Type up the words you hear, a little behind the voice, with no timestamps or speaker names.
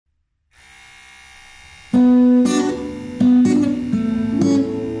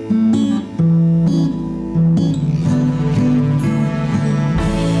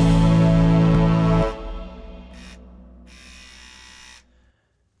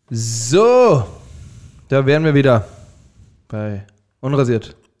So, da wären wir wieder bei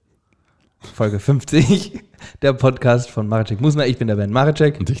Unrasiert. Folge 50, der Podcast von Marek Musner. Ich bin der Ben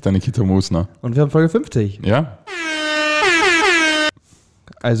Marek. Und ich, der Nikita Musner. Und wir haben Folge 50. Ja.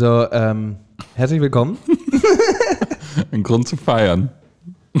 Also, herzlich willkommen. Ein Grund zu feiern.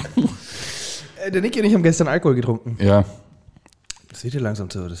 Der Niki und ich haben gestern Alkohol getrunken. Ja. Das wird ja langsam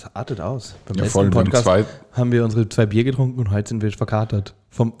so, das artet aus. Beim Ja, letzten voll, Podcast haben wir unsere 2 Bier getrunken und heute sind wir verkatert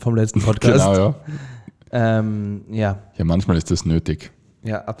vom letzten Podcast. Genau, ja. Ja. Ja, manchmal ist das nötig.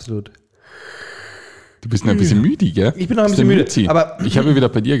 Ja, absolut. Du bist noch ein bisschen müde, gell? Ich bin noch ein bisschen müde, aber ich habe ja wieder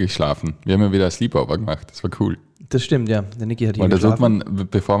bei dir geschlafen. Wir haben ja wieder ein Sleepover gemacht. Das war cool. Das stimmt, ja. Der Niki hat hier Weil da tut geschlafen. man,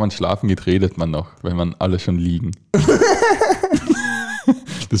 bevor man schlafen geht, redet man noch, weil man alle schon liegen.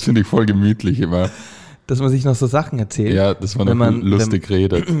 Das finde ich voll gemütlich immer. Dass man sich noch so Sachen erzählt. Ja, dass man noch lustig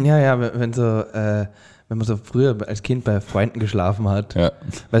redet. Ja, wenn man so früher als Kind bei Freunden geschlafen hat. Ja.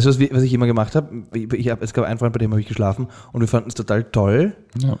 Weißt du, was ich immer gemacht habe? Es gab einen Freund, bei dem habe ich geschlafen und wir fanden es total toll,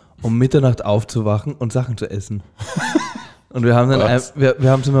 um Mitternacht aufzuwachen und Sachen zu essen. Und wir haben dann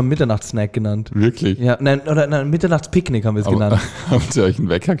wir haben es immer Mitternachtssnack genannt. Wirklich? Ja, nein, Mitternachtspicknick haben wir es genannt. Haben Sie euch einen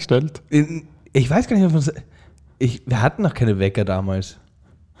Wecker gestellt? Ich weiß gar nicht, wir hatten noch keine Wecker damals.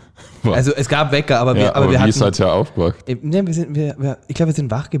 Was? Also es gab Wecker, aber wir wie hatten... seid ihr aufgewacht? Nee, ich glaube, wir sind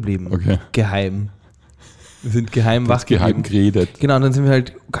wach geblieben. Okay. Geheim. Wir sind geheim wach geblieben. Geheim geredet. Genau, und dann sind wir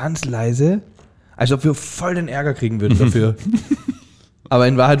halt ganz leise, als ob wir voll den Ärger kriegen würden dafür. Aber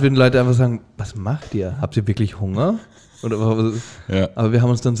in Wahrheit würden Leute einfach sagen, was macht ihr? Habt ihr wirklich Hunger? Ja. Aber wir haben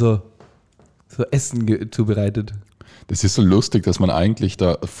uns dann so Essen zubereitet. Das ist so lustig, dass man eigentlich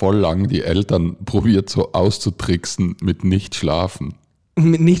da voll lang die Eltern probiert so auszutricksen mit nicht schlafen.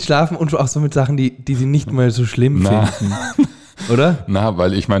 Mit nicht schlafen und auch so mit Sachen, die sie nicht mal so schlimm finden. Oder? Na,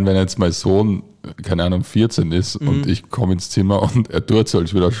 weil ich meine, wenn jetzt mein Sohn, keine Ahnung, 14 ist und ich komme ins Zimmer und er tut so,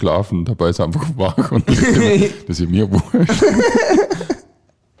 als würde er schlafen, dabei ist er einfach wach und das ist mir wurscht.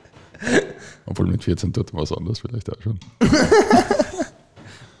 Obwohl mit 14 tut er was anderes vielleicht auch schon.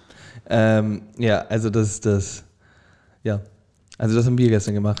 Ja, also das haben wir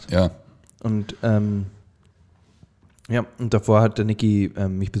gestern gemacht. Ja. Und und davor hat der Niki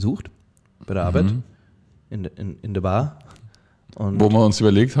mich besucht bei der Arbeit in der Bar. Und wo wir uns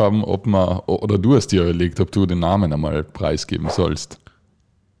überlegt haben, oder du hast dir überlegt, ob du den Namen einmal preisgeben sollst.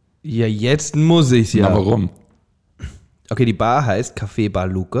 Ja, jetzt muss ich's ja. Na, warum? Okay, die Bar heißt Café Bar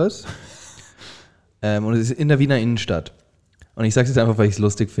Lukas und es ist in der Wiener Innenstadt. Und ich sag's jetzt einfach, weil ich es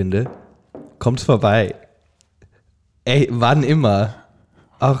lustig finde. Kommt vorbei. Ey, wann immer.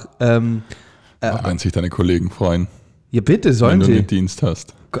 Auch Wenn sich deine Kollegen freuen. Ja, bitte, sollen wenn sie. du einen Dienst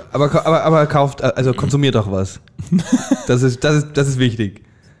hast. Aber kauft, also konsumiert doch was. Das ist wichtig.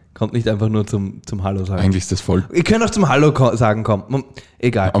 Kommt nicht einfach nur zum Hallo sagen. Eigentlich ist das voll. Ihr könnt auch zum Hallo sagen kommen.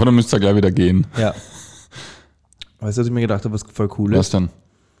 Egal. Aber dann müsst ihr gleich wieder gehen. Ja. Weißt du, was ich mir gedacht habe, was voll cool ist? Was denn?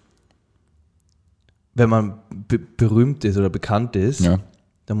 Wenn man berühmt ist oder bekannt ist, Ja.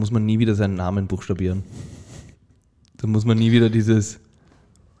 dann muss man nie wieder seinen Namen buchstabieren. Dann muss man nie wieder dieses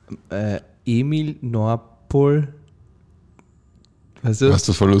Emil Norpol. Weißt du? Was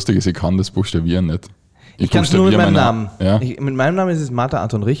das voll lustig ist, ich kann das buchstabieren nicht. Ich kann es nur mit meinem Namen. Ja? Mit meinem Namen ist es Martha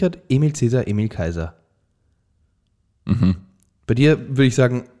Anton Richard, Emil Cäsar, Emil Kaiser. Mhm. Bei dir würde ich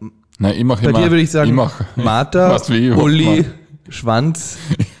sagen, Nein, dir würde ich sagen Martha, Uli, Schwanz,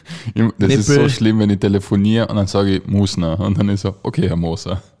 das Nippel. ist so schlimm, wenn ich telefoniere und dann sage ich Musner und dann ist so, okay, Herr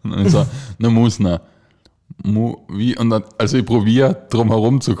Moser. Und dann ist so, na Musner. Wie? Und dann, also ich probiere drum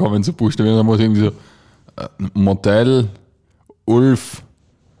herum zu kommen, zu buchstabieren, dann muss ich irgendwie so Modell, Ulf,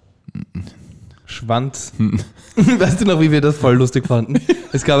 Schwanz. Weißt du noch, wie wir das voll lustig fanden?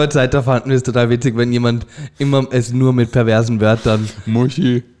 Es gab eine Zeit, da fanden wir es total witzig, wenn jemand immer es nur mit perversen Wörtern.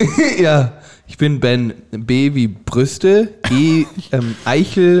 Muschi. Ja, ich bin Ben. B wie Brüste, E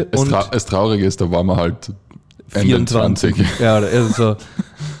Eichel und. Das Traurige ist, da waren wir halt 24. Ja, also so.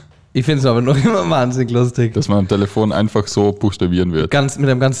 Ich finde es aber noch immer wahnsinnig lustig. Dass man am Telefon einfach so buchstabieren wird. Mit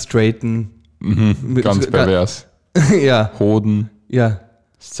einem ganz straighten. Ganz pervers. Ja. Hoden. Ja.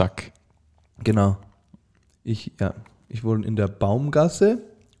 Sack. Genau. Ich wohne in der Baumgasse.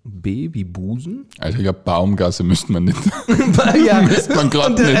 B wie Busen. Also ich glaube, Baumgasse müsste man nicht. Ja. Müsste man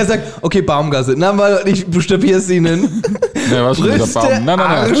gerade nicht. Er sagt, okay, Baumgasse. Na, mal, ich buchstabiere es Ihnen. Nee, was Brüste, ist der Baum? Nein.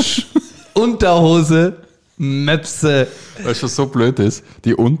 Arsch, Unterhose, Möpse. Weißt du, was so blöd ist?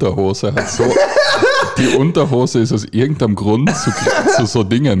 Die Unterhose ist aus irgendeinem Grund zu so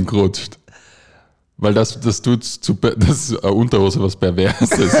Dingen gerutscht. Weil das eine Unterhose was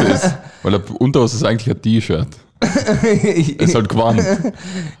Perverses ist. Weil eine Unterhose ist eigentlich ein T-Shirt. Ist halt Gewand.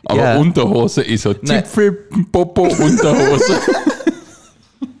 Aber Ja. Unterhose ist halt Zipfel, Popo, Unterhose.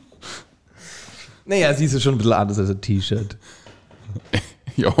 Naja, siehst du schon ein bisschen anders als ein T-Shirt.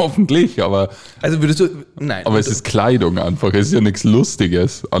 Ja, hoffentlich, aber... Also würdest du... Nein. Aber es ist Kleidung einfach, es ist ja nichts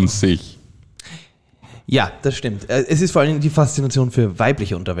Lustiges an sich. Ja, das stimmt. Es ist vor allem die Faszination für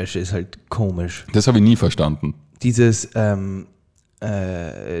weibliche Unterwäsche ist halt komisch. Das habe ich nie verstanden. Dieses... Das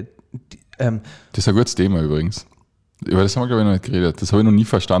ist ein gutes Thema übrigens. Über das haben wir, glaube ich, noch nicht geredet. Das habe ich noch nie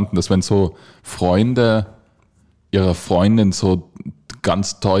verstanden, dass wenn so Freunde ihrer Freundin so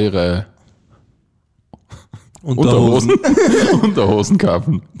ganz teure Unterhosen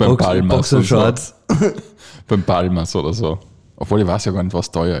kaufen. Beim Palmas. Boxershorts. So. Beim Palmas oder so. Obwohl ich weiß ja gar nicht,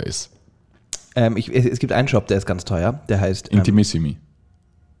 was teuer ist. Es gibt einen Shop, der ist ganz teuer. Der heißt... Intimissimi.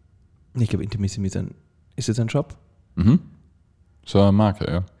 Ich glaube, Intimissimi ist ein... Ist das ein Shop? Mhm. So eine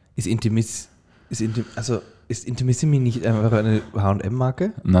Marke, ja. Ist Intimissimi nicht einfach eine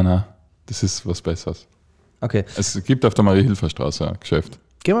H&M-Marke? Nein, das ist was Besseres. Okay. Es gibt auf der Marie-Hilfer-Straße ein Geschäft.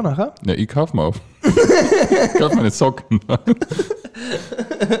 Gehen wir nachher? Ja, ich kaufe mal auf. Ich kaufe meine Socken.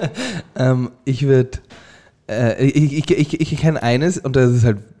 Ich kenne eines und das ist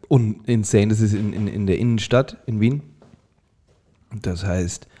halt insane. Das ist in der Innenstadt in Wien. Das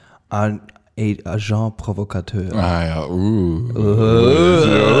heißt Agent Provocateur. Ah ja,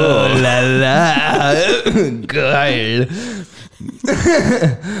 Lala. Geil.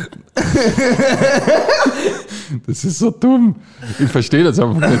 Das ist so dumm. Ich verstehe das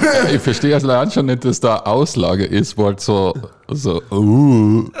einfach nicht. Ich verstehe allein schon nicht, dass da Auslage ist, wo halt so So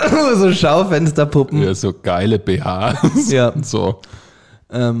Schaufensterpuppen. ja, so geile BHs. Ja. Und so.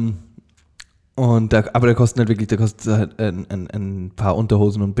 Aber der kostet halt ein paar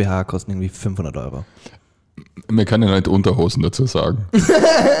Unterhosen und BH kosten irgendwie 500 Euro. Wir können ja nicht Unterhosen dazu sagen.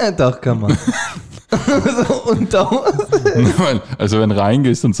 Doch, kann man. So Unterhosen. Also wenn du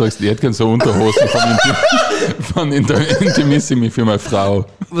reingehst und sagst, ich hätte gerne so Unterhosen von Intimissimi für meine Frau.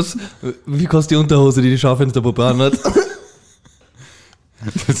 Wie kostet die Unterhose, die Schaufensterpuppe anhat?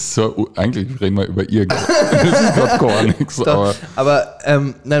 Das ist so, eigentlich reden wir über irgendwas. Das ist gerade gar nichts. Aber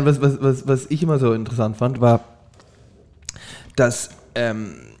nein, was ich immer so interessant fand, war, dass, also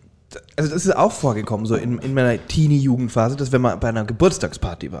das ist auch vorgekommen, so in meiner Teenie-Jugendphase, dass wenn man bei einer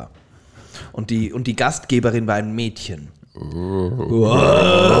Geburtstagsparty war und die Gastgeberin war ein Mädchen.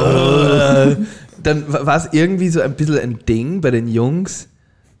 Dann war es irgendwie so ein bisschen ein Ding bei den Jungs,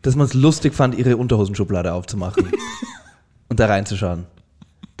 dass man es lustig fand, ihre Unterhosenschublade aufzumachen und da reinzuschauen.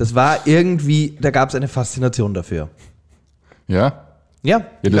 Das war irgendwie, da gab es eine Faszination dafür. Ja? Ja.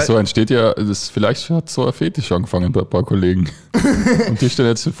 Ja, das so entsteht ja, vielleicht hat so ein Fetisch angefangen bei ein paar Kollegen. Und die stehen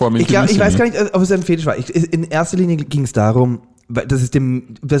jetzt vor mir. Ich weiß gar nicht, ob es ein Fetisch war. In erster Linie ging es darum, dass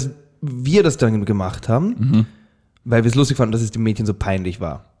wir das dann gemacht haben, weil wir es lustig fanden, dass es dem Mädchen so peinlich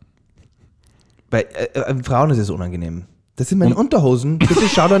war. Bei Frauen ist es unangenehm. Das sind meine Unterhosen, bitte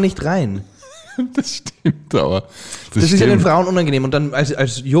schau da nicht rein. Das stimmt, aber. Das ist ja den Frauen unangenehm. Und dann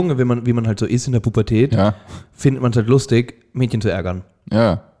als Junge, wie man halt so ist in der Pubertät, findet man es halt lustig, Mädchen zu ärgern.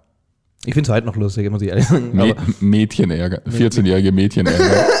 Ja. Ich finde es heute noch lustig, muss ich ehrlich sagen. Mädchen ärgern. 14-jährige Mädchen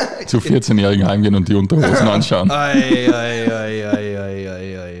ärgern. Zu 14-Jährigen heimgehen und die Unterhosen anschauen.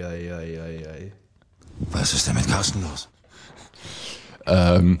 Was ist denn mit Carsten los?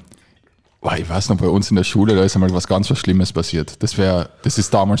 Ich weiß noch, bei uns in der Schule, da ist einmal was ganz was Schlimmes passiert. Das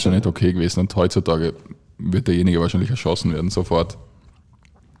ist damals schon nicht okay gewesen und heutzutage wird derjenige wahrscheinlich erschossen werden sofort.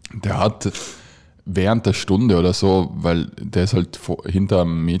 Der hat während der Stunde oder so, weil der ist halt hinter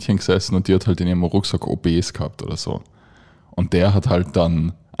einem Mädchen gesessen und die hat halt in ihrem Rucksack OBs gehabt oder so. Und der hat halt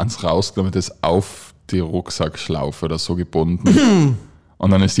dann ans rausgenommen, das auf die Rucksackschlaufe oder so gebunden.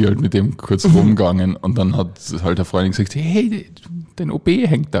 Und dann ist die halt mit dem kurz rumgegangen und dann hat halt der Freundin gesagt, hey, dein OB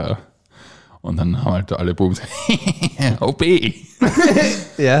hängt da. Und dann haben halt alle Buben gesagt, OB.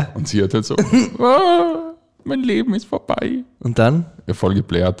 Ja. Und sie hat halt so, mein Leben ist vorbei. Und dann? Ja, voll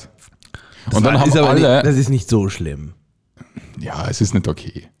geblärt. Und dann haben alle... Das ist nicht so schlimm. Ja, es ist nicht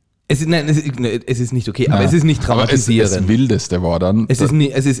okay. Es ist nicht okay, aber es ist nicht traumatisierend. Das Wildeste war dann... Es ist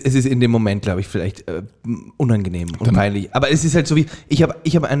in dem Moment, glaube ich, vielleicht unangenehm und peinlich. Aber es ist halt so wie, ich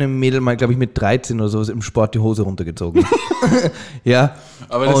hab einem Mädel mal, glaube ich, mit 13 oder so im Sport die Hose runtergezogen. Ja.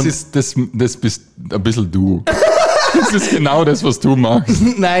 Aber das bist ein bisschen du. Das ist genau das, was du magst.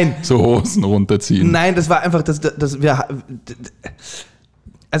 Nein. So Hosen runterziehen. Nein, das war einfach, dass wir...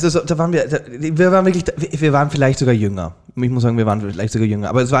 Also da waren wir waren vielleicht sogar jünger. Ich muss sagen, wir waren vielleicht sogar jünger.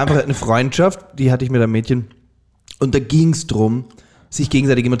 Aber es war einfach eine Freundschaft, die hatte ich mit einem Mädchen. Und da ging es darum, sich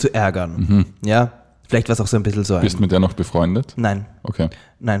gegenseitig immer zu ärgern. Ja, vielleicht war es auch so ein bisschen so. Bist du mit der noch befreundet? Nein. Okay.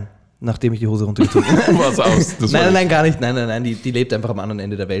 Nein, nachdem ich die Hose runtergezogen habe. War's aus? Nein, gar nicht. Nein, die lebt einfach am anderen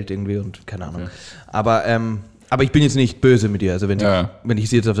Ende der Welt irgendwie und keine Ahnung. Okay. Aber Aber ich bin jetzt nicht böse mit ihr. Also wenn ich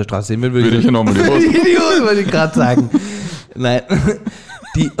sie jetzt auf der Straße sehen würde, würde ich ja nochmal die Hose. Die Hose wollte ich gerade sagen. Nein.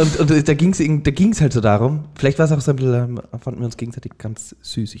 Und da ging's halt so darum, vielleicht war es auch so ein bisschen, fanden wir uns gegenseitig ganz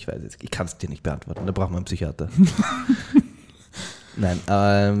süß, ich weiß jetzt, ich kann es dir nicht beantworten, da brauchen wir einen Psychiater. Nein,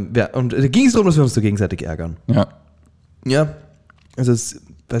 und da ging es darum, dass wir uns so gegenseitig ärgern. Ja. Ja, also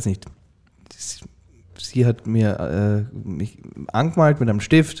weiß nicht, sie hat mir mich angemalt mit einem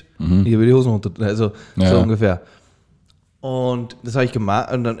Stift, ich habe die Hosen runter, also so ungefähr. Und das habe ich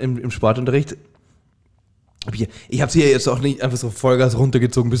gemacht und dann im Sportunterricht. Ich habe sie ja jetzt auch nicht einfach so Vollgas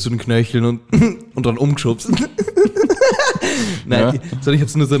runtergezogen bis zu den Knöcheln und dann umgeschubst. Nein, sondern ich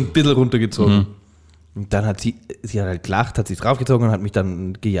habe sie nur so ein bisschen runtergezogen. Und dann hat sie hat halt gelacht, hat sich draufgezogen und hat mich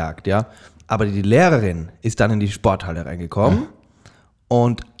dann gejagt, ja. Aber die Lehrerin ist dann in die Sporthalle reingekommen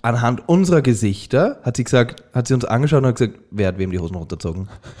und anhand unserer Gesichter hat sie uns angeschaut und hat gesagt, wer hat wem die Hosen runtergezogen?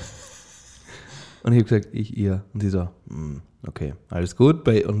 Und ich habe gesagt, ihr. Und sie so, okay, alles gut.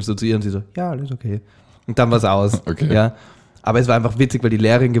 Und so zu ihr und sie so, ja, alles okay. Und dann war es aus. Okay. Ja. Aber es war einfach witzig, weil die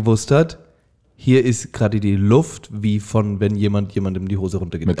Lehrerin gewusst hat, hier ist gerade die Luft, wie von, wenn jemandem die Hose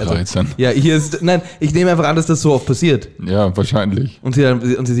runtergeht. Mit 13. Also, hier ist, nein, ich nehme einfach an, dass das so oft passiert. Ja, wahrscheinlich. Und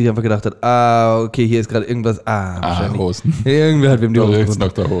sie sich einfach gedacht hat, okay, hier ist gerade irgendwas, wahrscheinlich. Hosen. Irgendwer hat wem die Hosen runtergezogen.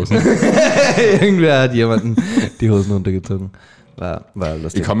 Nach der Hosen. Irgendwer hat jemanden die Hosen runtergezogen. War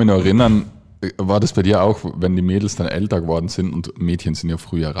lustig. Ich kann mich noch erinnern, war das bei dir auch, wenn die Mädels dann älter geworden sind und Mädchen sind ja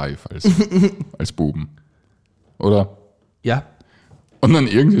früher reif als Buben? Oder? Ja. Und dann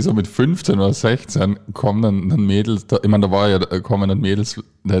irgendwie so mit 15 oder 16 kommen dann Mädels, kommen dann Mädels,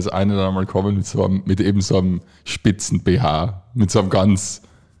 da ist eine dann einmal gekommen mit eben so einem spitzen BH, mit so einem ganz,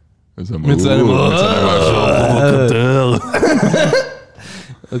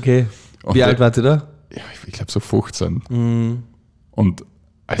 Okay. Wie alt war sie da? Ja, ich glaube so 15. Und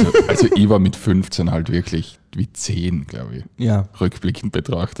also ich war mit 15 halt wirklich wie 10, glaube ich. Ja. Rückblickend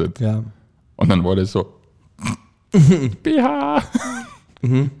betrachtet. Ja. Und dann war das so, BH,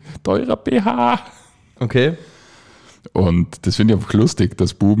 teurer BH. Okay. Und das finde ich einfach lustig,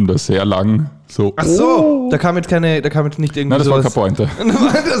 dass Buben da sehr lang so. Ach so, da kam jetzt nicht irgendwie. Nein, das war keine Pointe.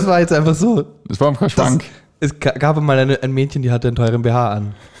 Das war jetzt einfach so. Das war einfach kein Schwank. Es gab mal ein Mädchen, die hatte einen teuren BH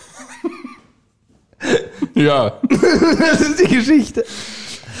an. Ja. Das ist die Geschichte.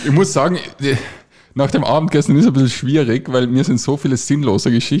 Ich muss sagen, nach dem Abendessen ist es ein bisschen schwierig, weil mir sind so viele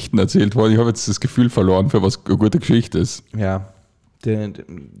sinnlose Geschichten erzählt worden. Ich habe jetzt das Gefühl verloren, für was eine gute Geschichte ist. Ja. Der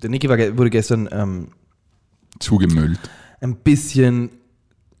Niki wurde gestern zugemüllt. Ein bisschen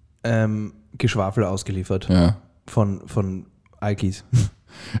Geschwafel ausgeliefert. Ja. Von Alkis.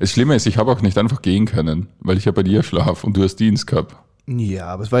 Das Schlimme ist, ich habe auch nicht einfach gehen können, weil ich ja bei dir schlaf und du hast Dienst gehabt. Ja,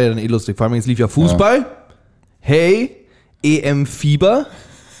 aber es war ja dann lustig. Vor allem, es lief ja Fußball. Ja. Hey, EM-Fieber.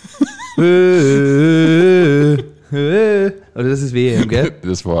 Oder das ist WM, gell?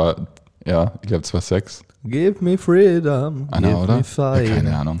 Das war, ich glaube, es war 6. Give me freedom. Give oder? Me fire. Ja,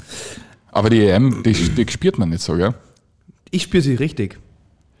 keine Ahnung. Aber die EM, die spürt man nicht so, gell? Ich spüre sie richtig.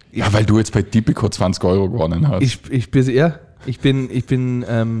 Ja, weil du jetzt bei Tipico 20 Euro gewonnen hast. Ich spüre sie, ja. Ich bin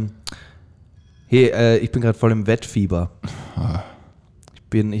gerade voll im Wettfieber.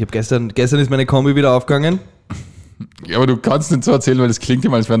 Ich habe gestern ist meine Kombi wieder aufgegangen. Ja, aber du kannst nicht so erzählen, weil das klingt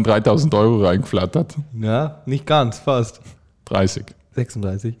immer, als wären 3.000 Euro reingeflattert. Ja, nicht ganz, fast. 30.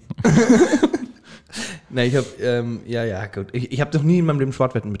 36. Nein, ich habe, gut. Ich habe noch nie in meinem Leben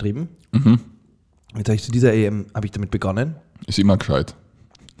Sportwetten betrieben. Jetzt habe ich zu dieser EM, habe ich damit begonnen. Ist immer gescheit.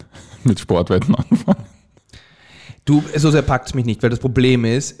 Mit Sportwetten anfangen. Du, so sehr packt es mich nicht, weil das Problem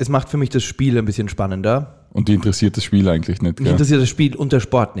ist, es macht für mich das Spiel ein bisschen spannender. Und die interessiert das Spiel eigentlich nicht, gell? Mich interessiert das Spiel und der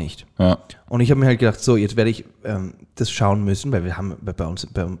Sport nicht. Ja. Und ich habe mir halt gedacht, so, jetzt werde ich das schauen müssen, weil wir haben bei uns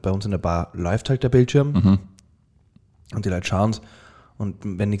in der Bar läuft halt der Bildschirm und die Leute schauen es und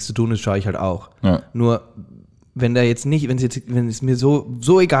wenn nichts zu tun ist, schaue ich halt auch. Ja. Nur, wenn es mir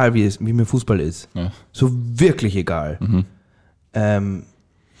so egal wie mir Fußball ist, so wirklich egal,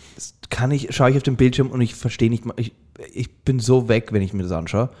 schaue ich auf den Bildschirm und ich verstehe nicht, ich bin so weg, wenn ich mir das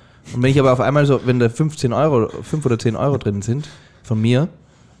anschaue. Und wenn ich aber auf einmal so, wenn da 5 oder 10 Euro drin sind von mir,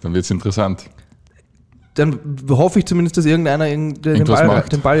 dann wird es interessant. Dann hoffe ich zumindest, dass irgendeiner den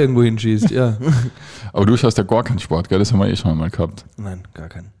Ball irgendwo hinschießt. Ja. Aber du schaust ja gar keinen Sport, gell? Das haben wir schon einmal gehabt. Nein, gar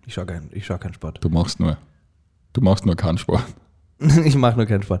keinen. Ich schaue keinen Sport. Du machst nur keinen Sport. Ich mache nur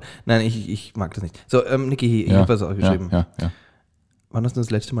keinen Sport. Nein, ich mag das nicht. So, Niki, ich habe was aufgeschrieben. Ja. Wann hast du das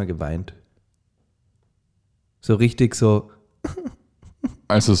letzte Mal geweint? So richtig so...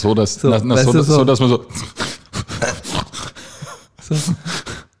 Also so, dass man so...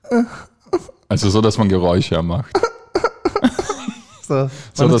 Also so, dass man Geräusche macht. So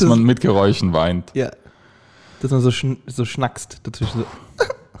dass man mit Geräuschen weint. Ja. Dass man so schnackst dazwischen. So.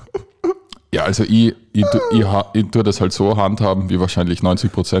 Ja, also ich tue das halt so handhaben, wie wahrscheinlich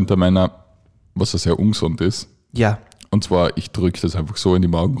 90% der Männer, was ja sehr ungesund ist. Ja. Und zwar, ich drücke das einfach so in die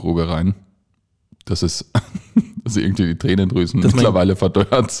Magengrube rein, dass irgendwie die Tränendrüsen mittlerweile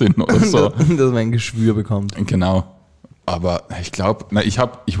verdörrt sind oder so. Dass man ein Geschwür bekommt. Genau. Aber ich glaube, ich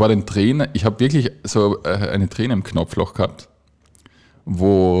habe wirklich so eine Träne im Knopfloch gehabt,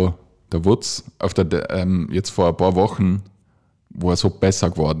 wo der Wutz jetzt vor ein paar Wochen, wo er so besser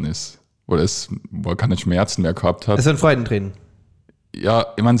geworden ist, wo er keine Schmerzen mehr gehabt hat. Es sind Freudentränen. Ja,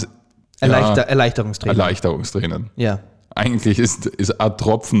 ich meine, Erleichterungstränen. Erleichterungstränen. Ja. Eigentlich ist ein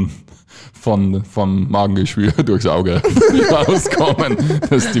Tropfen vom Magengeschwür durchs Auge rausgekommen,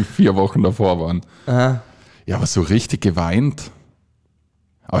 dass die 4 Wochen davor waren. Aha. Ja, aber so richtig geweint.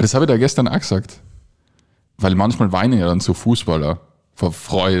 Aber das habe ich da gestern auch gesagt. Weil manchmal weinen ja dann so Fußballer vor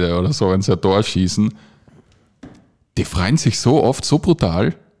Freude oder so, wenn sie ein Tor schießen. Die freuen sich so oft, so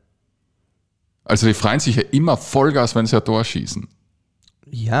brutal. Also die freuen sich ja immer Vollgas, wenn sie ein Tor schießen.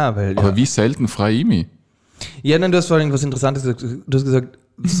 Ja, weil... Aber wie selten freue ich mich? Ja, nein, du hast vorhin was Interessantes gesagt. Du hast gesagt,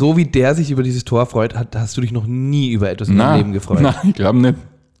 so wie der sich über dieses Tor freut, hast du dich noch nie über etwas in deinem Leben gefreut. Nein, ich glaube nicht.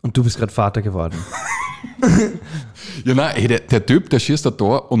 Und du bist gerade Vater geworden. Ja, nein, der Typ, der schießt ein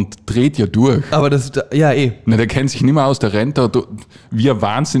Tor und dreht ja durch. Aber ja, Na, der kennt sich nicht mehr aus, der rennt da wie ein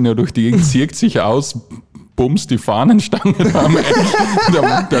Wahnsinniger durch die Gegend, zieht sich aus, bumst die Fahnenstange da am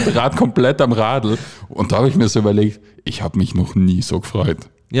Ende, der Draht komplett am Radl. Und da habe ich mir so überlegt, ich habe mich noch nie so gefreut.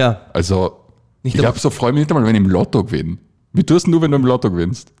 Ja. Also, Nicht ich glaube, so freue ich mich nicht einmal, wenn ich im Lotto gewinne. Wie tust du, wenn du im Lotto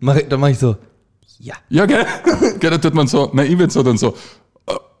gewinnst? Dann mach ich so, ja. Ja, gell? Gell, da tut man so, ich bin so dann so,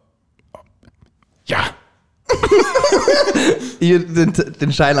 ja.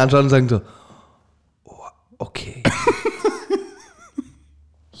 Den Schein anschauen und sagen so, oh, okay.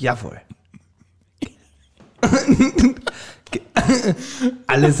 Jawohl.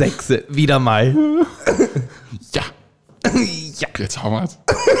 Alle 6, wieder mal. Ja. Ja. Jetzt haben wir es.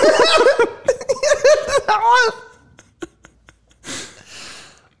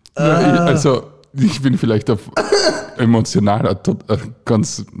 Ich bin vielleicht ein emotionaler,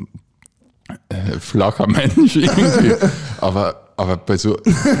 ganz flacher Mensch irgendwie. Aber bei so,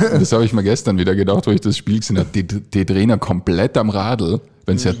 das habe ich mir gestern wieder gedacht, wo ich das Spiel gesehen habe, die drehen ja komplett am Radl,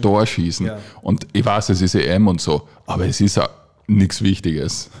 wenn sie ein Tor schießen. Ja. Und ich weiß, es ist EM und so, aber es ist ja nichts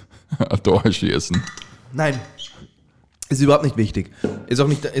Wichtiges, ein Tor schießen. Nein, ist überhaupt nicht wichtig. Es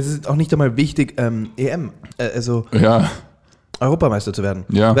ist auch nicht einmal wichtig, EM, ja. Europameister zu werden.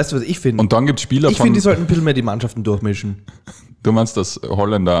 Ja. Weißt du, was ich finde? Und dann gibt es Spieler Ich finde, die sollten ein bisschen mehr die Mannschaften durchmischen. Du meinst, dass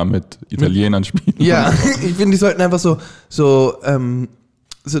Holländer mit Italienern spielen? Ja, ich finde, die sollten einfach so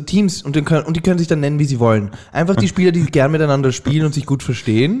Teams und die können sich dann nennen, wie sie wollen. Einfach die Spieler, die gern miteinander spielen und sich gut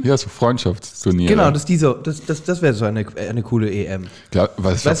verstehen. Ja, so Freundschaftsturniere. Genau, das wäre so eine coole EM. Klar,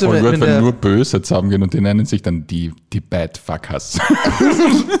 weil es ist voll gut, wenn nur Böse zusammengehen und die nennen sich dann die Bad Fuckers.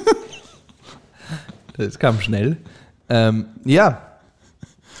 Das kam schnell. Ja.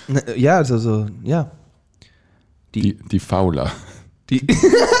 Ja, also so, ja. Die Fauler. Die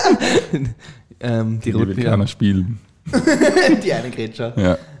will keiner spielen. Die eine Grätscher.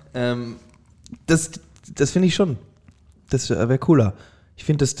 Ja. Das finde ich schon. Das wäre cooler. Ich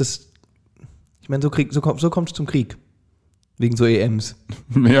finde, ich meine, so kommt es zum Krieg. Wegen so EMs.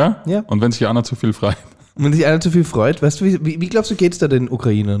 Ja? Ja. Und wenn sich einer zu viel freut? Und wenn sich einer zu viel freut, weißt du, wie glaubst du, geht's da den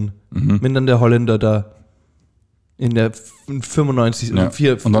Ukrainern? Wenn dann der Holländer da in der 95. Ja.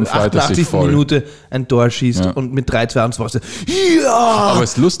 Und dann 88. Minute ein Tor schießt und mit 3-2 ans Wasser. Ja! Aber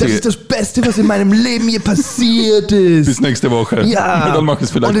das Lustige, das ist das Beste, was in meinem Leben je passiert ist. Bis nächste Woche. Ja. Dann mach ich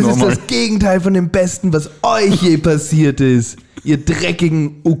es vielleicht nochmal. Und es noch ist das Gegenteil von dem Besten, was euch je passiert ist. Ihr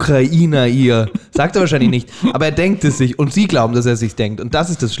dreckigen Ukrainer, ihr. Sagt er wahrscheinlich nicht. Aber er denkt es sich und sie glauben, dass er es sich denkt. Und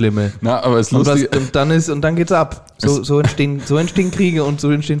das ist das Schlimme. Na, aber es lustig. Und dann geht's ab. So entstehen Kriege und so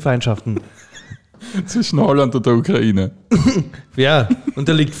entstehen Feindschaften. Zwischen Holland und der Ukraine. Ja, und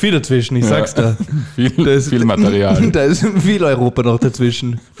da liegt viel dazwischen, ich sag's da. Viel Material. Da ist viel Europa noch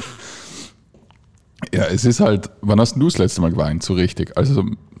dazwischen. Ja, es ist halt, wann hast du das letzte Mal geweint, so richtig? Also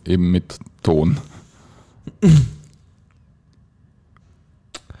eben mit Ton.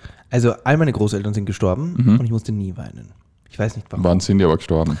 Also all meine Großeltern sind gestorben und ich musste nie weinen. Ich weiß nicht warum. Wann sind die aber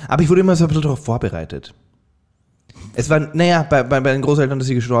gestorben? Aber ich wurde immer so ein bisschen darauf vorbereitet. Es war, bei den Großeltern, dass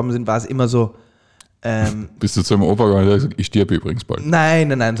sie gestorben sind, war es immer so, bist du zu einem Opa gegangen und gesagt, ich stirbe übrigens bald? Nein,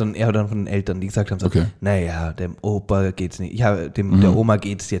 sondern eher dann von den Eltern, die gesagt haben, so, okay. Naja, dem Opa geht's nicht, der Oma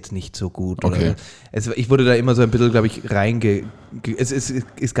geht's jetzt nicht so gut. Okay. Oder, ich wurde da immer so ein bisschen, glaube ich,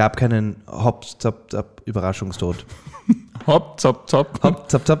 es gab keinen Hopp-Zap-Zap-Überraschungstod. Hopp-Zap-Zap.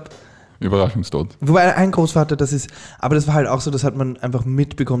 Hopp-Zap-Zap. Überraschungstod. Wobei ein Großvater, aber das war halt auch so, das hat man einfach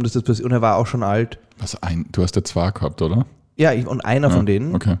mitbekommen, dass das passiert. Und er war auch schon alt. Du hast ja 2 gehabt, oder? Ja, und einer von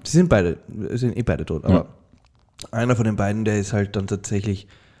denen, okay. die sind beide tot, aber einer von den beiden, der ist halt dann tatsächlich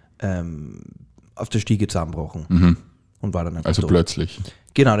auf der Stiege zusammengebrochen und war dann einfach Also tot. plötzlich.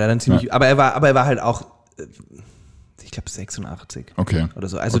 Genau, der hat dann ziemlich, aber er war halt auch, ich glaube 86 oder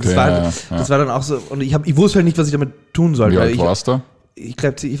so. Also das war dann auch so, und ich wusste halt nicht, was ich damit tun soll. Wie alt warst du? Ich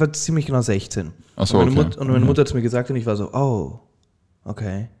glaube, ich war ziemlich genau 16. Ach so, und meine Mutter hat es mir gesagt und ich war so, oh,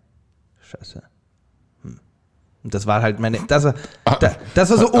 okay, scheiße. Und das war halt das war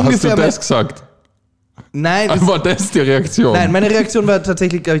so ungefähr. Hast du das gesagt? Nein. War das die Reaktion? Nein, meine Reaktion war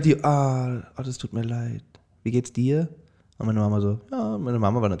tatsächlich, glaube ich, das tut mir leid. Wie geht's dir? Und meine Mama so, ja, meine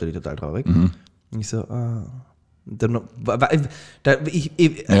Mama war natürlich total traurig. Und ich so, Ich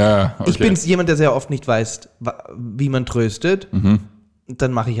bin jemand, der sehr oft nicht weiß, wie man tröstet.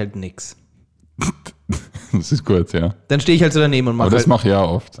 Dann mache ich halt nix. Das ist gut, ja. Dann stehe ich halt so daneben und mache. Aber das mache ich ja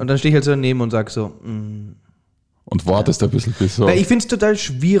oft. Und dann stehe ich halt so daneben und sage so, und wartest ein bisschen bis so. Weil ich finde es total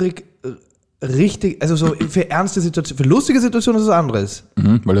schwierig, richtig, also so für ernste Situationen, für lustige Situationen ist es was anderes.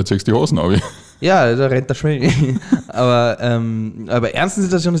 Weil du ziehst die Hosen auf. Ja, da rennt der schnell. aber ernsten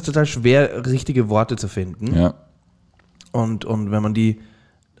Situationen ist es total schwer, richtige Worte zu finden. Ja. Und wenn man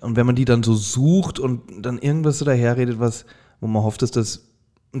die dann so sucht und dann irgendwas so daherredet, wo man hofft, dass das,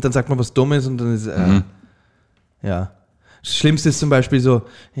 und dann sagt man was Dummes und dann ist ja. Das Schlimmste ist zum Beispiel so,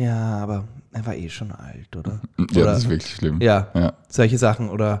 ja, aber er war schon alt, oder? Ja, das ist wirklich schlimm. Ja. Solche Sachen,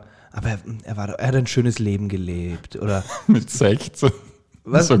 oder, aber er hat ein schönes Leben gelebt, oder. Mit 16.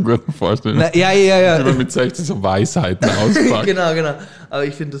 Was? Das ist so eine gute Vorstellung. Ja. Wie man mit 16 so Weisheiten auspackt. Genau. Aber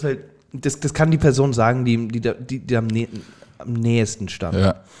ich finde das halt, das kann die Person sagen, die am nähesten stand.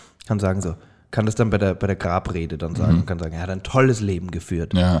 Ja. Kann sagen so, kann das dann bei der Grabrede dann sagen, kann sagen, er hat ein tolles Leben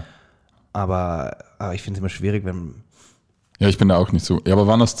geführt. Ja. Aber ich finde es immer schwierig, wenn... Ja, ich bin da auch nicht so. Ja, aber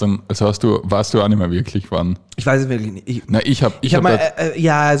wann hast du denn, also warst du auch nicht mehr wirklich, wann? Ich weiß es wirklich nicht. Ich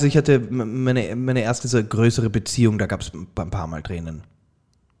hatte meine erste so größere Beziehung, da gab es ein paar Mal Tränen.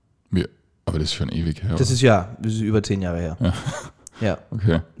 Ja, aber das ist schon ewig her. Das ist über 10 Jahre her. Ja.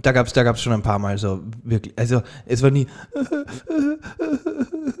 Okay. Da gab's schon ein paar Mal so wirklich, also es war nie,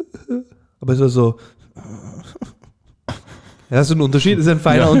 aber es war so, ja, das ist ein Unterschied, das ist ein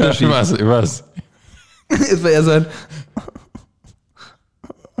feiner Unterschied. Ich weiß. Es war eher so ein,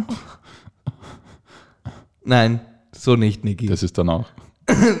 nein, so nicht, Niki. Das ist danach.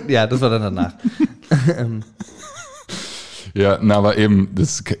 Ja, das war dann danach. Ja, na, aber eben,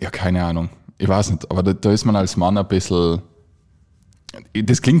 keine Ahnung. Ich weiß nicht, aber da ist man als Mann ein bisschen,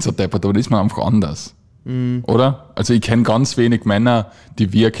 das klingt so deppert, aber da ist man einfach anders. Oder? Also ich kenne ganz wenig Männer,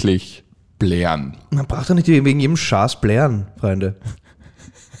 die wirklich blären. Man braucht doch nicht wegen jedem Schaß blären, Freunde.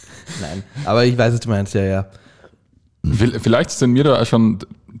 Nein, aber ich weiß, was du meinst, ja. Vielleicht sind wir da auch schon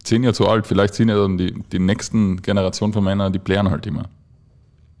 10 Jahre zu alt, vielleicht sind ja dann die nächsten Generationen von Männern, die blären halt immer.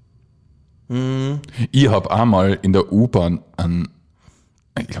 Ich habe einmal in der U-Bahn einen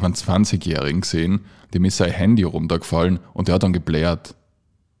 20-Jährigen gesehen, dem ist sein Handy runtergefallen und der hat dann geblärt.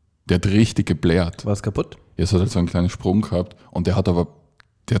 Der hat richtig geblärt. War es kaputt? Ja, es hat halt so einen kleinen Sprung gehabt und der hat aber,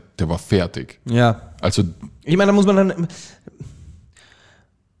 der war fertig. Ja. Also. Ich meine, da muss man dann.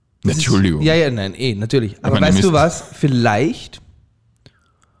 Entschuldigung. Nein, natürlich. Aber weißt du was? Vielleicht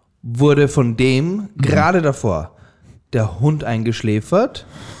wurde von dem gerade davor der Hund eingeschläfert.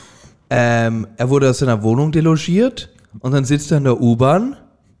 Er wurde aus seiner Wohnung delogiert und dann sitzt er in der U-Bahn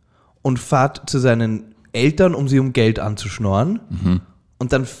und fährt zu seinen Eltern, um sie um Geld anzuschnorren.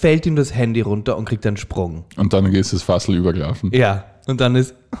 Und dann fällt ihm das Handy runter und kriegt einen Sprung. Und dann ist das Fassel übergelaufen. Ja, und dann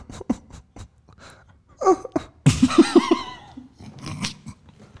ist...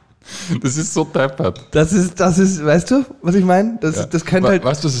 Das ist so deppert. Das ist, weißt du, was ich meine? Das könnte halt...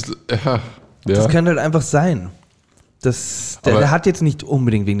 Weißt du, das ist... Ja. Das könnte halt einfach sein. Der hat jetzt nicht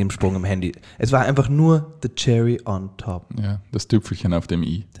unbedingt wegen dem Sprung im Handy. Es war einfach nur the cherry on top. Ja, das Tüpfelchen auf dem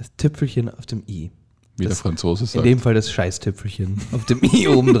I. Das Tüpfelchen auf dem I. Wie der Franzose sagt. In dem Fall das Scheißtüpfelchen auf dem I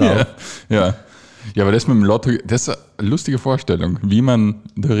oben drauf. Ja, aber das mit dem Lotto, das ist eine lustige Vorstellung, wie man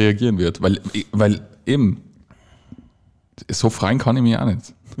da reagieren wird. Weil eben, so freien kann ich mich auch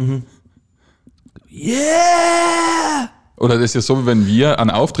nicht. Yeah! Oder das ist ja so, wie wenn wir einen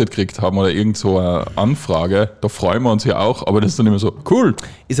Auftritt gekriegt haben oder irgend so eine Anfrage, da freuen wir uns ja auch, aber das ist dann immer so, cool.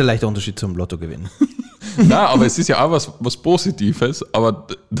 Ist ein leichter Unterschied zum Lottogewinn. Nein, aber es ist ja auch was Positives, aber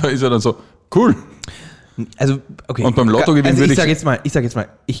da ist ja dann so, cool. Also, okay. Und beim Lottogewinn würde ich sage jetzt mal,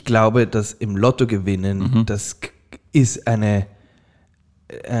 ich glaube, dass im Lottogewinnen, das ist eine,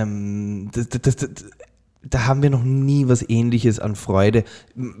 da haben wir noch nie was Ähnliches an Freude.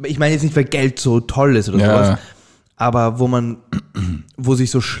 Ich meine jetzt nicht, weil Geld so toll ist oder sowas, aber wo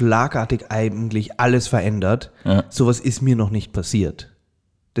sich so schlagartig eigentlich alles verändert, sowas ist mir noch nicht passiert.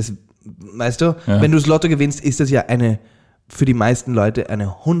 Das, weißt du, wenn du das Lotto gewinnst, ist das ja für die meisten Leute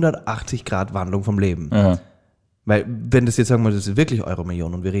eine 180-Grad-Wandlung vom Leben. Ja. Weil, wenn das jetzt, sagen wir, das ist wirklich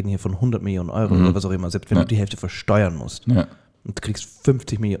Euro-Million und wir reden hier von 100 Millionen Euro oder was auch immer, selbst wenn du die Hälfte versteuern musst und du kriegst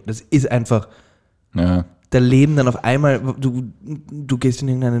 50 Millionen, das ist einfach, da leben dann auf einmal, du gehst in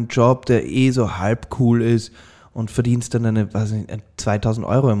irgendeinen Job, der so halb cool ist und verdienst dann 2.000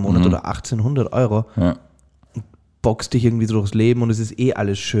 Euro im Monat oder 1.800 Euro und boxst dich irgendwie so durchs Leben und es ist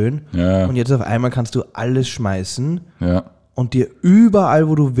alles schön und jetzt auf einmal kannst du alles schmeißen und dir überall,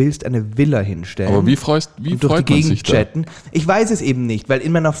 wo du willst, eine Villa hinstellen. Aber wie freut man sich da? Chatten. Ich weiß es eben nicht, weil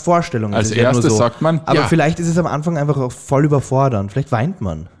in meiner Vorstellung als ist es erstes ja nur so. sagt man, aber vielleicht ist es am Anfang einfach auch voll überfordernd. Vielleicht weint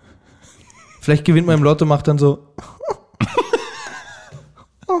man. Vielleicht gewinnt man im Lotto, macht dann so.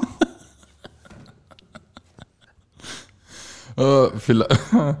 Vielleicht.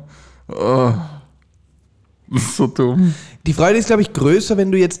 Das ist so dumm. Die Freude ist, glaube ich, größer,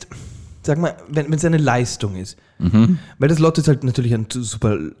 wenn du jetzt, sag mal, wenn es eine Leistung ist. Weil das Lotto ist halt natürlich ein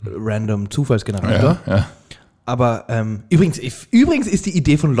super random Zufallsgenerator. Ja. Aber übrigens ist die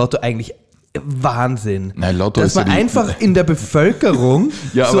Idee von Lotto eigentlich Wahnsinn. Nein, Lotto dass ist man einfach in der Bevölkerung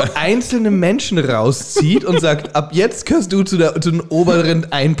so einzelne Menschen rauszieht und sagt, ab jetzt gehörst du zu den oberen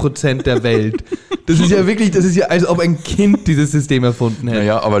 1% der Welt. Das ist ja wirklich, als ob ein Kind dieses System erfunden hätte.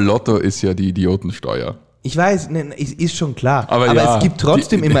 Naja, aber Lotto ist ja die Idiotensteuer. Ich weiß, ist schon klar. Aber es gibt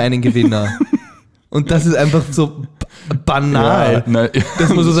trotzdem immer einen Gewinner. Und das ist einfach so banal, dass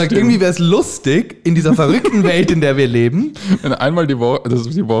man so sagt, irgendwie wäre es lustig in dieser verrückten Welt, in der wir leben. Wenn einmal die Woche, das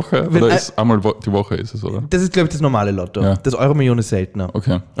ist die Woche, oder ist einmal die Woche ist es, oder? Das ist, glaube ich, das normale Lotto. Ja. Das Euro-Million ist seltener.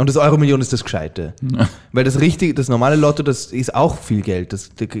 Okay. Und das Euro-Million ist das Gescheite. Ja. Weil das normale Lotto, das ist auch viel Geld.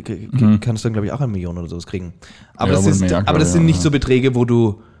 Das kannst du dann, glaube ich, auch 1 Million oder sowas kriegen. Aber das sind nicht so Beträge,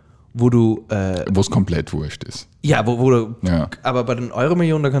 wo es komplett wurscht ist. Ja, aber bei den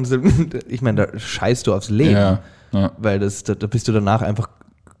Euro-Millionen, da kannst du, ich meine, da scheißt du aufs Leben. Ja. Weil da bist du danach einfach,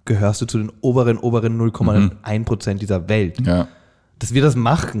 gehörst du zu den oberen 0,1% dieser Welt. Ja. Dass wir das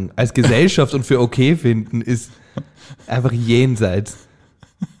machen als Gesellschaft und für okay finden, ist einfach jenseits.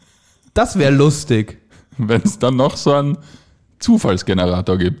 Das wäre lustig. Wenn es dann noch so einen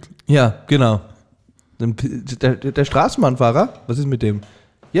Zufallsgenerator gibt. Ja, genau. Der Straßenbahnfahrer, was ist mit dem?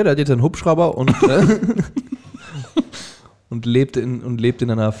 Ja, der hat jetzt einen Hubschrauber und lebt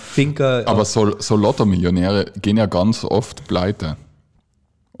in einer Finca. Aber so Lotto-Millionäre gehen ja ganz oft pleite.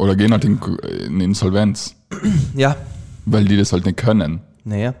 Oder gehen halt in Insolvenz. Ja. Weil die das halt nicht können.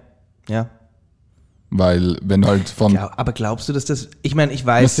 Naja, ja. Weil wenn halt von... Ja, aber glaubst du, dass das... Ich meine, ich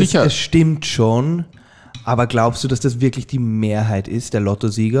weiß, es stimmt schon, aber glaubst du, dass das wirklich die Mehrheit ist, der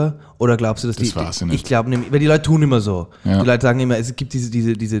Lottosieger? Oder glaubst du, dass das weiß ich nicht. Ich glaube nämlich, weil die Leute tun immer so. Ja. Die Leute sagen immer, es gibt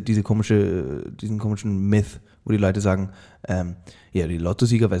diesen komischen Myth, wo die Leute sagen, die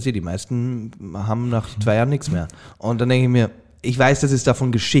Lottosieger, weißt du, die meisten haben nach 2 Jahren nichts mehr. Und dann denke ich mir, ich weiß, dass es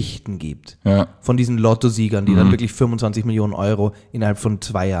davon Geschichten gibt, von diesen Lottosiegern, die dann wirklich 25 Millionen Euro innerhalb von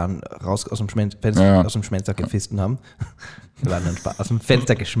 2 Jahren raus aus dem Schmenzer gefissten haben. Aus dem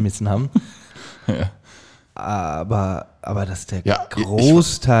Fenster geschmissen haben. Ja. Aber dass der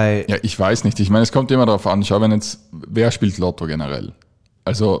Großteil... Ich weiß nicht. Ich meine, es kommt immer darauf an, wer spielt Lotto generell?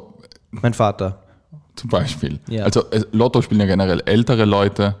 Also... Mein Vater. Zum Beispiel. Ja. Also Lotto spielen ja generell ältere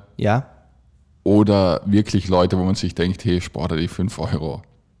Leute. Ja. Oder wirklich Leute, wo man sich denkt, hey, spare die 5 Euro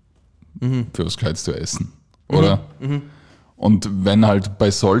für was Gescheites zu essen. Oder? Mhm. Und wenn halt bei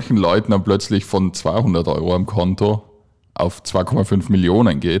solchen Leuten dann plötzlich von 200 Euro am Konto auf 2,5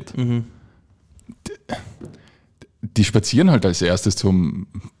 Millionen geht, die spazieren halt als erstes zum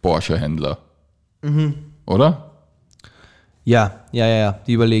Porsche-Händler. Mhm. Oder? Ja.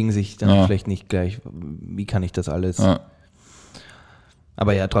 Die überlegen sich dann vielleicht nicht gleich, wie kann ich das alles. Ja.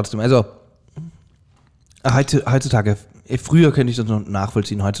 Aber ja, trotzdem, also heutzutage, früher könnte ich das noch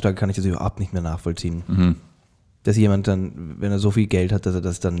nachvollziehen, heutzutage kann ich das überhaupt nicht mehr nachvollziehen. Mhm. Dass jemand dann, wenn er so viel Geld hat, dass er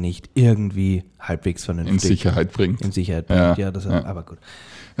das dann nicht irgendwie halbwegs vernünftig in Sicherheit bringt. Aber gut.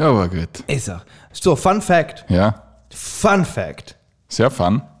 Ja, aber gut. Ist auch. So, Fun Fact. Ja. Fun Fact. Sehr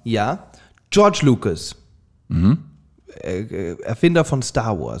fun. Ja. George Lucas. Mhm. Erfinder von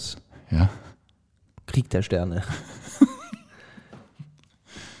Star Wars. Ja. Krieg der Sterne.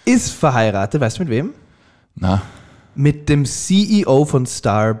 Ist verheiratet, weißt du mit wem? Na. Mit dem CEO von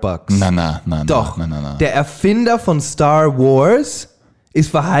Starbucks. Na. Doch. Der Erfinder von Star Wars ist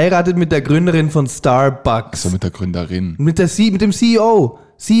verheiratet mit der Gründerin von Starbucks. Also mit der Gründerin. Mit dem CEO.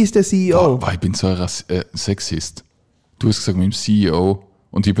 Sie ist der CEO. Boah, ich bin so ein Sexist. Du hast gesagt mit dem CEO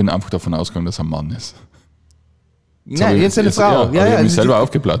und ich bin einfach davon ausgegangen, dass er ein Mann ist. Nein, jetzt eine Frau. Ja, ich habe mich selber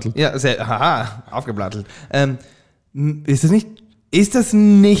aufgeplattelt. Ja, aufgeplattelt. Ist das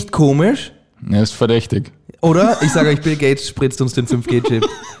nicht komisch? Ja, ist verdächtig. Oder? Ich sage euch, Bill Gates spritzt uns den 5G-Chip.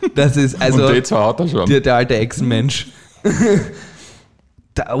 Das ist also und D2 hat er schon. Der alte Echsenmensch.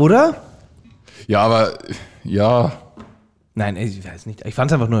 Oder? Ja, aber ja. Nein, ich weiß nicht. Ich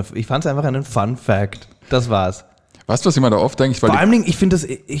fand es einfach einen Fun Fact. Das war's. Weißt du, was ich mir da oft denke? Vor allem, ich finde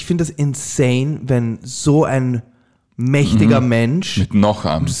das insane, wenn so ein mächtiger Mensch mit noch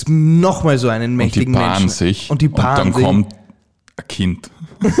einem. Nochmal so einen mächtigen Menschen. Und die paaren sich. Und dann kommt ein Kind.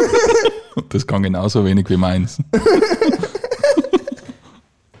 Und das kann genauso wenig wie meins.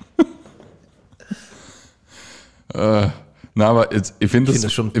 Na, aber jetzt, ich finde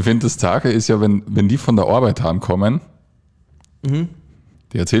das Tage ist ja, wenn die von der Arbeit heimkommen,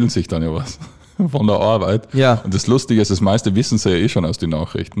 die erzählen sich dann ja was von der Arbeit. Ja. Und das Lustige ist, das meiste wissen sie ja eh schon aus den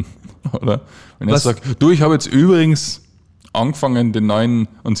Nachrichten. Oder? Wenn er sagt, du, ich habe jetzt übrigens angefangen, den neuen,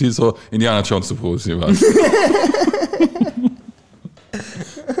 und sie so, Indiana Jones zu produzieren.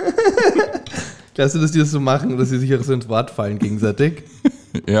 Glaubst du, dass die das so machen, dass sie sich auch so ins Wort fallen gegenseitig?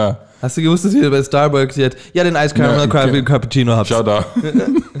 Ja. Hast du gewusst, dass ihr bei Starbucks jetzt den Ice Caramel Cappuccino habt? Schau da.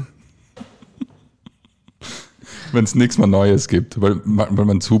 Wenn es nichts mehr Neues gibt, weil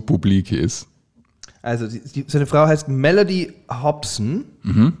man zu publik ist. Also, seine Frau heißt Melody Hobson.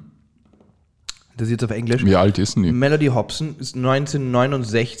 Das ist jetzt auf Englisch. Wie alt ist denn die? Melody Hobson ist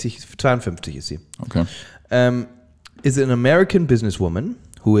 1969, 52 ist sie. Okay. Is an American businesswoman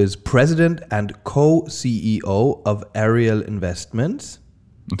who is president and co-CEO of Ariel Investments.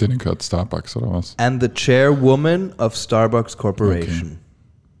 Und denen gehört Starbucks, oder was? And the chairwoman of Starbucks Corporation.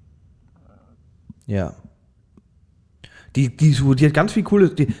 Okay. Ja. Die hat ganz viel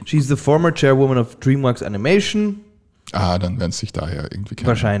Cooles. She's the former chairwoman of DreamWorks Animation. Ah, dann werden sie sich daher irgendwie kennen.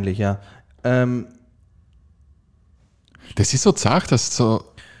 Wahrscheinlich, ja. Das ist so zart, dass so...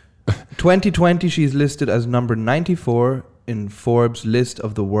 2020 she's listed as number 94 in Forbes list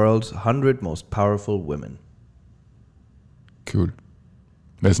of the world's 100 most powerful women. Cool.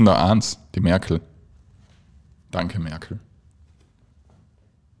 Wer ist denn da eins? Die Merkel. Danke, Merkel.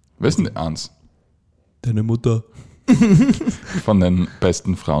 Wer ist denn eins? Deine Mutter. Von den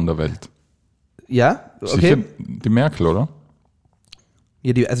besten Frauen der Welt. Ja, okay. Sicher die Merkel, oder?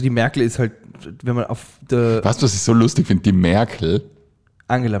 Ja, die Merkel ist halt, wenn man auf der... Weißt du, was ich so lustig finde? Die Merkel.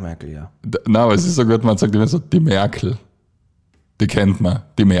 Angela Merkel, ja. Na, aber es ist so gut, man sagt immer so, die Merkel. Die kennt man,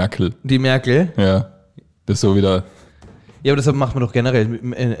 die Merkel. Die Merkel? Ja. Das ist so wieder... Ja, aber das macht man doch generell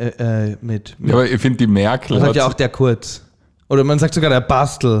mit ja, aber ich finde, die Merkel... Man sagt ja auch der Kurz. Oder man sagt sogar der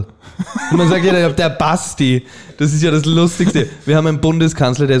Bastel. Und man sagt ja der Basti. Das ist ja das Lustigste. Wir haben einen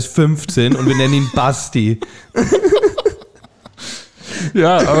Bundeskanzler, der ist 15 und wir nennen ihn Basti.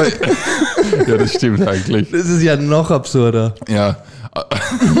 Ja, aber... ja, das stimmt eigentlich. Das ist ja noch absurder. Ja.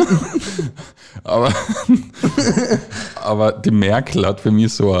 aber die Merkel hat für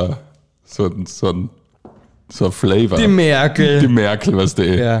mich so ein Flavor. Die Merkel. Die Merkel, weißt du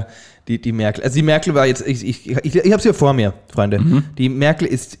eh. Ja, die Merkel. Also die Merkel war jetzt, ich habe sie ja vor mir, Freunde. Die Merkel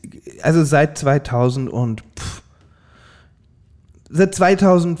ist, also seit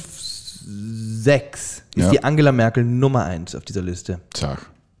 2006 ist die Angela Merkel Nummer 1 auf dieser Liste. Sag.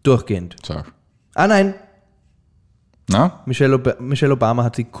 Durchgehend. Sag. Ah nein. Na? Michelle Obama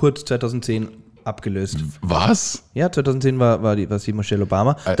hat sie kurz 2010 abgelöst. Was? Ja, 2010 war sie Michelle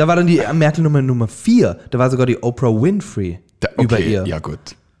Obama. Da war dann die Merkel Nummer 4. Da war sogar die Oprah Winfrey über ihr. Ja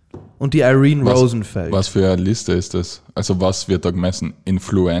gut. Und die Irene Rosenfeld. Was für eine Liste ist das? Also was wird da gemessen?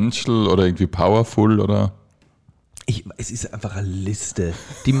 Influential oder irgendwie powerful oder? Es ist einfach eine Liste.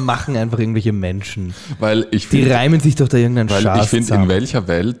 Die machen einfach irgendwelche Menschen. Die reimen sich doch da irgendeinen Schatz zusammen. Ich finde, in welcher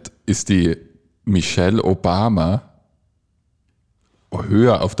Welt ist die Michelle Obama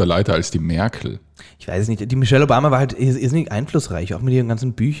höher auf der Leiter als die Merkel? Ich weiß es nicht. Die Michelle Obama war halt irrsinnig einflussreich, auch mit ihren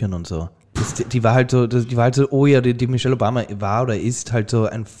ganzen Büchern und so. Die war halt so, oh ja, die Michelle Obama war oder ist halt so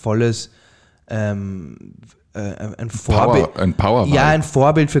ein volles ein Vorbild. Ein Power. Ja, ein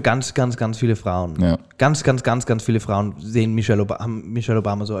Vorbild für ganz, ganz, ganz viele Frauen. Ja. Ganz, ganz, ganz, ganz viele Frauen sehen Michelle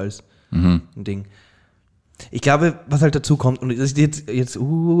Obama so als ein Ding. Ich glaube, was halt dazu kommt, und das ist jetzt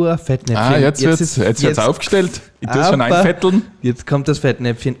Fettnäpfchen. Ah, jetzt wird's aufgestellt. Ich tue es schon einfetteln. Jetzt kommt das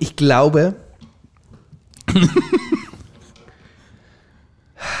Fettnäpfchen. Ich glaube,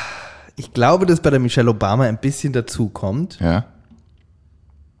 dass bei der Michelle Obama ein bisschen dazu kommt. Ja.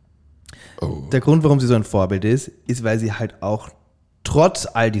 Oh. Der Grund, warum sie so ein Vorbild ist, weil sie halt auch trotz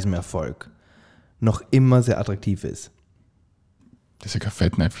all diesem Erfolg noch immer sehr attraktiv ist. Das ist ja kein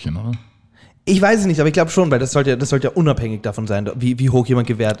Fettnäpfchen, oder? Ich weiß es nicht, aber ich glaube schon, weil das sollte ja unabhängig davon sein, wie hoch jemand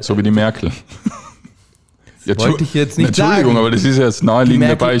gewährt. So wie die Merkel. Das wollte ich jetzt nicht Entschuldigung, sagen. aber das ist ja das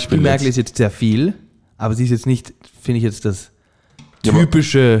naheliegende Beispiel. Die Merkel ist jetzt sehr viel, aber sie ist jetzt nicht, finde ich jetzt das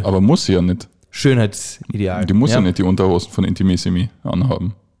typische aber muss sie ja nicht. Schönheitsideal. Die muss ja nicht die Unterhosen von Intimissimi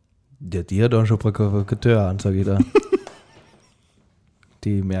anhaben. Ja, die hat auch schon Provokateur an, sage ich da.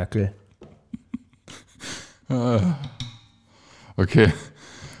 Die Merkel. Okay,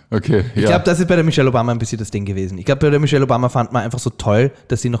 Ich glaube, das ist bei der Michelle Obama ein bisschen das Ding gewesen. Ich glaube, bei der Michelle Obama fand man einfach so toll,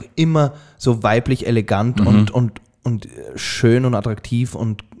 dass sie noch immer so weiblich, elegant und schön und attraktiv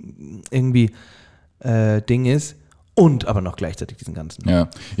und irgendwie Ding ist. Und aber noch gleichzeitig diesen ganzen. Ja,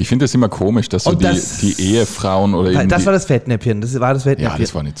 ich finde das immer komisch, dass so die Ehefrauen oder eben das war das Fettnäpfchen. Ja,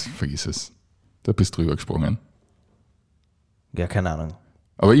 das war nicht, vergiss es. Da bist du drüber gesprungen. Ja, keine Ahnung.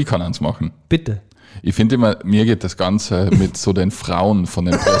 Aber ich kann eins machen. Bitte. Ich finde immer, mir geht das Ganze mit so den Frauen von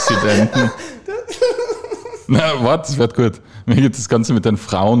den Präsidenten. Na, warte, das wird gut. Mir geht das Ganze mit den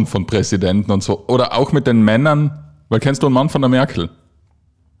Frauen von Präsidenten und so. Oder auch mit den Männern. Weil kennst du einen Mann von der Merkel?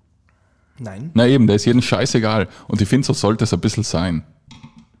 Nein. Na eben, der ist jedem scheißegal. Und ich finde, so sollte es ein bisschen sein.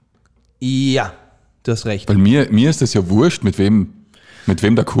 Ja, du hast recht. Weil mir ist es ja wurscht, mit wem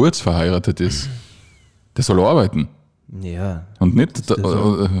der Kurz verheiratet ist. Der soll arbeiten. Ja. Und nicht...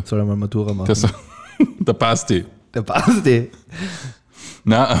 Soll er mal Matura machen. Der Basti. Der Basti.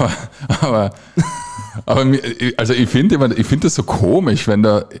 Na, aber also ich finde das so komisch, wenn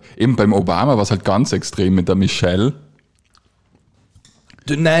da eben beim Obama war es halt ganz extrem mit der Michelle.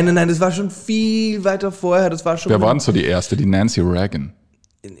 Nein, das war schon viel weiter vorher. Das war schon. Wer war denn so die erste? Die Nancy Reagan.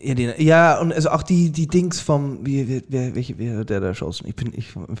 Ja, und also auch die Dings vom, wie der da schossen?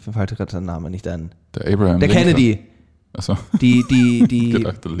 Ich falte gerade seinen Namen nicht ein. Der Abraham Der Lincoln. Kennedy. Achso. Die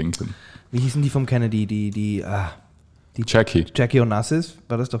Gedacht, der Lincoln. Wie hießen die vom Kennedy? Die Jackie Onassis,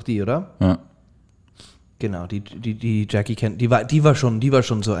 war das doch die, oder? Ja. Genau, die Jackie kennt, die war schon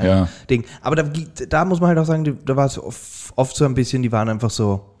so ein Ja. Ding. Aber da muss man halt auch sagen, da war es oft so ein bisschen, die waren einfach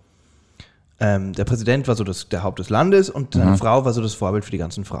so, der Präsident war so der Haupt des Landes und seine Frau war so das Vorbild für die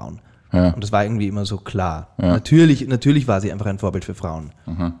ganzen Frauen. Ja. Und das war irgendwie immer so klar. Ja. Natürlich war sie einfach ein Vorbild für Frauen.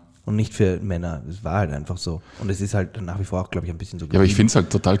 Und nicht für Männer. Das war halt einfach so. Und es ist halt nach wie vor auch, glaube ich, ein bisschen so. Ja, aber ich finde es halt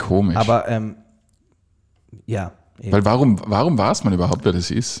total komisch. Aber, ja. Eben. Weil warum weiß man überhaupt, wer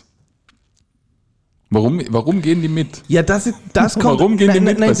das ist? Warum gehen die mit? Ja, das kommt. Warum gehen die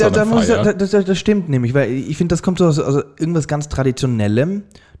mit bei so einer Feier? Das stimmt nämlich, weil ich finde, das kommt so aus irgendwas ganz Traditionellem,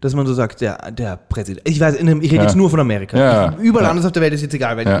 dass man so sagt, der Präsident. Ich rede jetzt nur von Amerika. Ja. Überall anders auf der Welt ist jetzt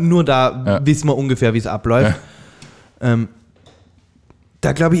egal, weil nur da wissen wir ungefähr, wie es abläuft. Ja.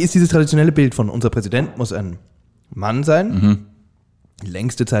 Da, glaube ich, ist dieses traditionelle Bild von unser Präsident muss ein Mann sein,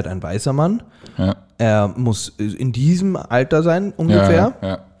 längste Zeit ein weißer Mann. Ja. Er muss in diesem Alter sein, ungefähr.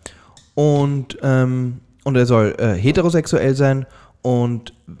 Ja. Und er soll heterosexuell sein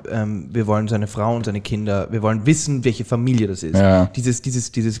und wir wollen seine Frau und seine Kinder, wir wollen wissen, welche Familie das ist. Ja.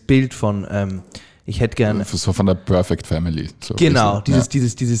 Dieses Bild von, ich hätte gerne... So von der Perfect Family. So genau,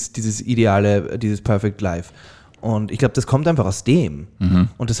 dieses ideale, dieses Perfect Life. Und ich glaube, das kommt einfach aus dem.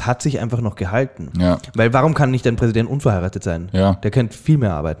 Und das hat sich einfach noch gehalten. Ja. Weil warum kann nicht ein Präsident unverheiratet sein? Ja. Der könnte viel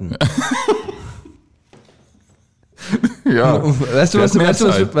mehr arbeiten. Ja. Weißt du, was,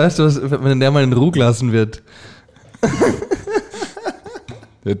 wenn der mal in Ruhe gelassen wird?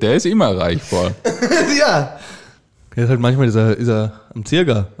 Der ist immer erreichbar. Ja. Er ist halt manchmal ist er am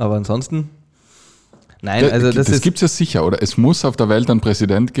Zirger, aber ansonsten. Nein, also das gibt es ja sicher, oder? Es muss auf der Welt einen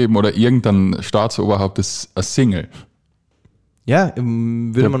Präsident geben oder irgendein Staatsoberhaupt ist ein Single. Ja,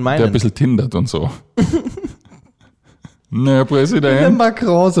 würde man meinen. Der ein bisschen tindert und so. Na, Präsident. Der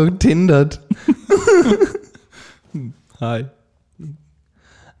Macron so tindert. Hi.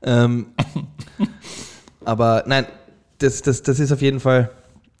 Aber nein, das ist auf jeden Fall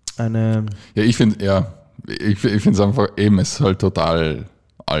eine... Ja, ich finde es einfach, eben, es ist halt total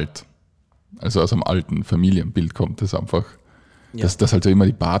alt. Also aus einem alten Familienbild kommt das einfach, dass halt so immer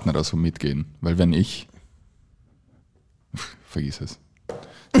die Partner da so mitgehen. Weil wenn ich... Vergiss es.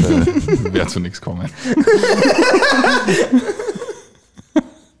 Wird zu nichts kommen.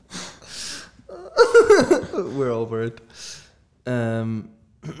 We're over it. Ja,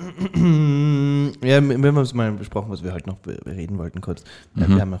 wir haben uns mal besprochen, was wir heute noch reden wollten kurz. Wir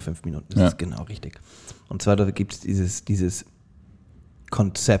haben noch 5 Minuten, das ist genau richtig. Und zwar, da gibt es dieses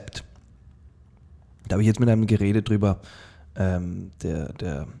Konzept. Da habe ich jetzt mit einem geredet drüber, so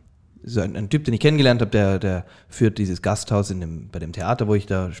ein Typ, den ich kennengelernt habe, der führt dieses Gasthaus bei dem Theater, wo ich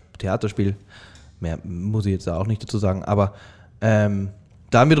da Theater spiele. Mehr muss ich jetzt da auch nicht dazu sagen, aber da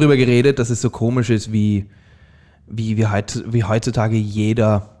haben wir drüber geredet, dass es so komisch ist, wie wie heutzutage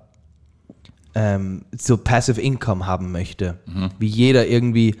jeder so Passive Income haben möchte. Wie jeder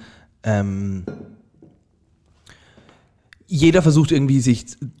irgendwie jeder versucht irgendwie sich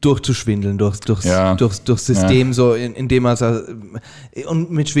durchzuschwindeln durchs System, so indem er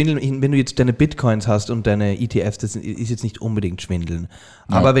und mit Schwindeln, wenn du jetzt deine Bitcoins hast und deine ETFs, das ist jetzt nicht unbedingt Schwindeln.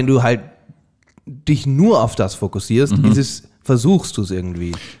 Ja. Aber wenn du halt dich nur auf das fokussierst, versuchst du es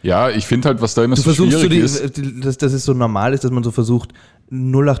irgendwie. Ja, ich finde halt, was da immer so schwierig ist. Dass es so normal ist, dass man so versucht,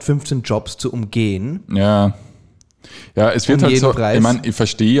 0815 Jobs zu umgehen. Ja. Ja, es wird halt so, Preis. Ich meine, ich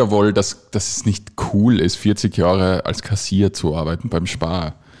verstehe ja wohl, dass es nicht cool ist, 40 Jahre als Kassier zu arbeiten beim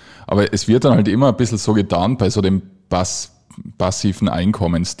Spar. Aber es wird dann halt immer ein bisschen so getan bei so dem passiven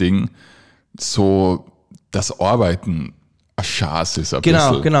Einkommensding, so das Arbeiten ein Schatz ist ein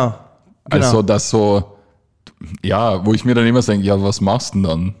bisschen. Genau. Also das so, ja, wo ich mir dann immer denke, ja, was machst du denn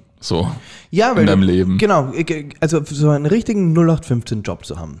dann so in deinem Leben? Genau, also so einen richtigen 0815 Job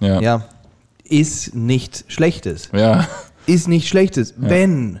zu haben, ja ist nichts Schlechtes. Ja. Ist nichts Schlechtes,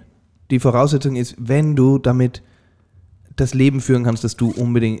 wenn die Voraussetzung ist, wenn du damit das Leben führen kannst, das du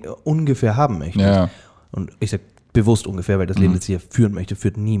unbedingt ungefähr haben möchtest. Ja. Und ich sage bewusst ungefähr, weil das Leben, das ich hier führen möchte,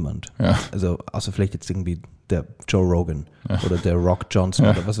 führt niemand. Ja. Also außer vielleicht jetzt irgendwie der Joe Rogan oder der Rock Johnson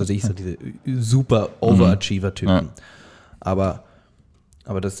oder was weiß ich, so diese super Overachiever-Typen. Ja. Aber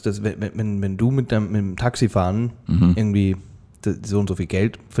das, wenn du mit dem Taxifahren irgendwie so und so viel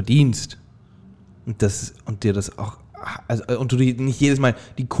Geld verdienst, und dir das auch, also, und du nicht jedes Mal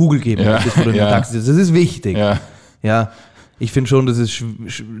die Kugel geben möchtest, wo du in der Taxi sitzt. Das ist wichtig. Ja, ich finde schon, dass es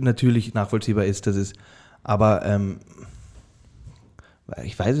natürlich nachvollziehbar ist, dass es, aber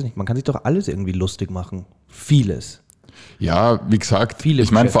ich weiß es nicht, man kann sich doch alles irgendwie lustig machen. Vieles. Ja, wie gesagt,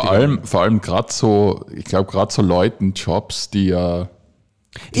 ich meine vor allem gerade so, ich glaube gerade so Leuten Jobs, die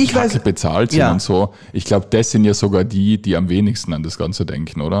Kacke bezahlt sind und so, ich glaube, das sind ja sogar die am wenigsten an das Ganze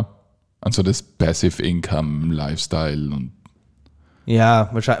denken, oder? Also das Passive Income, Lifestyle und. Ja,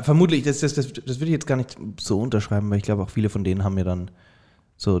 wahrscheinlich, vermutlich, das würde ich jetzt gar nicht so unterschreiben, weil ich glaube auch viele von denen haben ja dann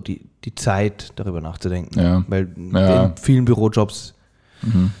so die Zeit, darüber nachzudenken. Ja. Weil in vielen Bürojobs,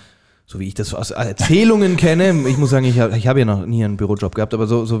 so wie ich das aus Erzählungen kenne, ich muss sagen, ich habe ja noch nie einen Bürojob gehabt, aber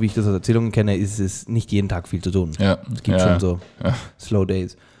so wie ich das aus Erzählungen kenne, ist es nicht jeden Tag viel zu tun. Ja. Es gibt schon so Slow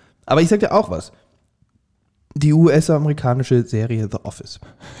Days. Aber ich sag dir auch was. Die US-amerikanische Serie The Office.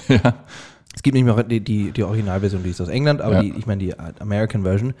 Ja. Es gibt nicht mehr die Originalversion, die ist aus England, aber die American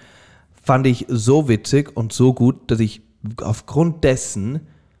Version fand ich so witzig und so gut, dass ich aufgrund dessen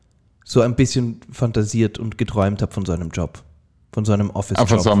so ein bisschen fantasiert und geträumt habe von so einem Job. Von so einem Office-Job.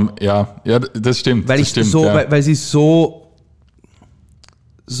 Von so einem, das stimmt. Weil sie so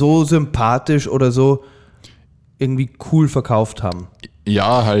sympathisch oder so irgendwie cool verkauft haben.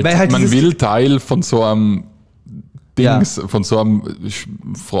 Ja, halt man will Teil von so einem Dings, von so einem,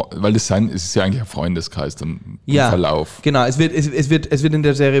 weil es ist ja eigentlich ein Freundeskreis dann im Verlauf. Genau, es wird in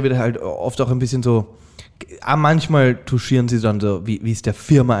der Serie halt oft auch ein bisschen so, manchmal touchieren sie dann so, wie es der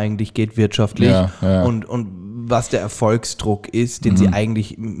Firma eigentlich geht wirtschaftlich und was der Erfolgsdruck ist, den sie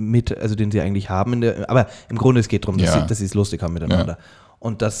eigentlich haben. Aber im Grunde es geht darum, dass sie es lustig haben miteinander. Ja.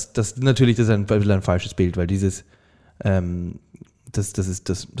 Und das natürlich, das ist ein falsches Bild, weil dieses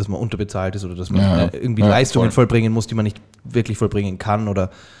dass man unterbezahlt ist oder dass man irgendwie Leistungen vollbringen muss, die man nicht wirklich vollbringen kann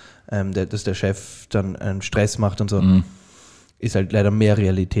oder dass der Chef dann Stress macht und so, ist halt leider mehr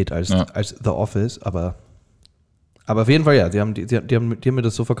Realität als The Office, aber auf jeden Fall die haben mir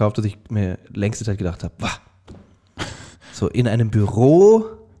das so verkauft, dass ich mir längste Zeit gedacht habe, so in einem Büro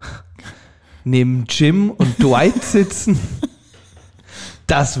neben Jim und Dwight sitzen.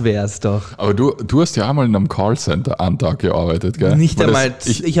 Das wär's doch. Aber du hast ja einmal in einem Callcenter einen Tag gearbeitet, gell? Nicht einmal,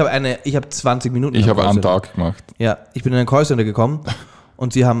 ich habe 20 Minuten. Ich habe einen Tag gemacht. Ja, ich bin in ein Callcenter gekommen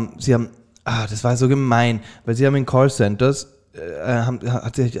und sie haben, das war so gemein, weil sie haben in Callcenters,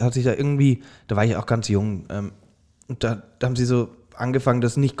 hat sich da irgendwie, da war ich auch ganz jung, und da haben sie so angefangen,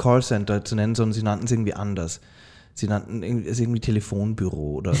 das nicht Callcenter zu nennen, sondern sie nannten es irgendwie anders. Sie nannten es irgendwie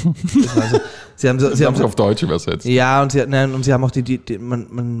Telefonbüro oder das war so, sie haben es auf Deutsch übersetzt. Ja, und sie haben auch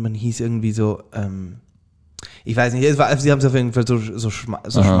man hieß irgendwie so, ich weiß nicht, sie haben es auf jeden Fall so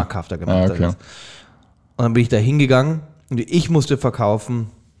schmackhafter gemacht. Okay. Und dann bin ich da hingegangen und ich musste verkaufen.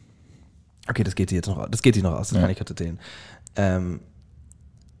 Okay, das geht sich noch aus, das kann ich gerade erzählen.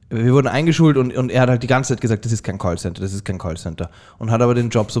 Wir wurden eingeschult und er hat halt die ganze Zeit gesagt, das ist kein Callcenter. Und hat aber den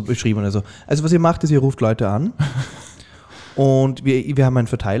Job so beschrieben und er so, also was ihr macht, ist, ihr ruft Leute an und wir haben einen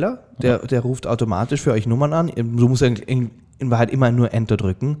Verteiler, der ruft automatisch für euch Nummern an. Du musst eigentlich in Wahrheit immer nur Enter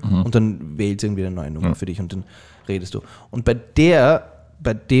drücken und dann wählt irgendwie eine neue Nummer für dich und dann redest du. Und bei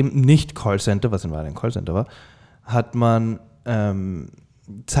dem nicht Callcenter, was in Wahrheit ein Callcenter war, hat man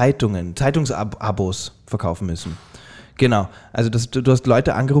Zeitungsabos verkaufen müssen. Genau, also du hast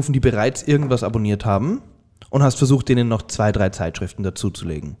Leute angerufen, die bereits irgendwas abonniert haben und hast versucht, denen noch 2, 3 Zeitschriften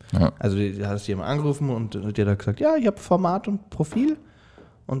dazuzulegen. Ja. Also du hast jemand angerufen und der hat gesagt, ja, ich habe Format und Profil.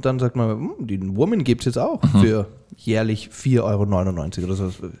 Und dann sagt man, die Woman gibt es jetzt auch für jährlich 4,99 € oder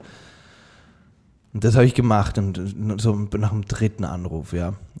so. Und das habe ich gemacht und so nach dem 3. Anruf,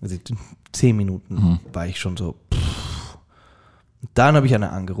 ja. Also 10 Minuten war ich schon so. Und dann habe ich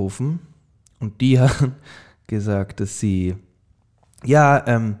eine angerufen und die hat gesagt, dass sie, ich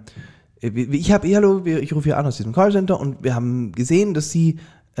rufe hier an aus diesem Callcenter und wir haben gesehen, dass sie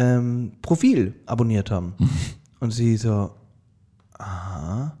Profil abonniert haben. Und sie so,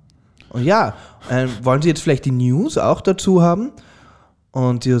 aha. Und ja, wollen Sie jetzt vielleicht die News auch dazu haben?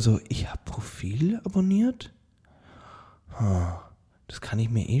 Und sie so, ich habe Profil abonniert? Das kann ich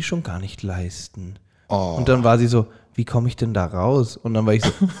mir eh schon gar nicht leisten. Oh. Und dann war sie so, wie komme ich denn da raus? Und dann war ich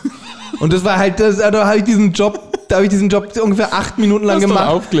so, und das war halt, da habe ich diesen Job ungefähr 8 Minuten lang gemacht.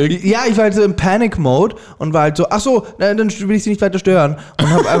 Aufgelegt? Ja, ich war halt so im Panic-Mode und war halt so, ach so, dann will ich sie nicht weiter stören. Und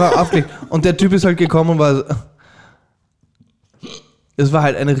habe einfach aufgelegt. Und der Typ ist halt gekommen und war so, es war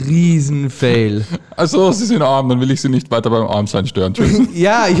halt ein Riesen-Fail. Also, sie sind arm, dann will ich sie nicht weiter beim Armsein stören. Tschüss.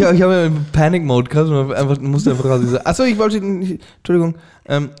 Ja, ich habe im Panic-Mode gehabt und musste einfach raus. Achso, ich wollte nicht, Entschuldigung.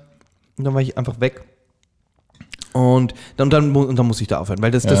 Und dann war ich einfach weg. Und dann muss ich da aufhören,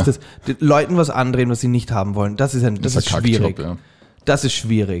 weil das Leuten was andrehen, was sie nicht haben wollen, das ist schwierig. Ja. Das ist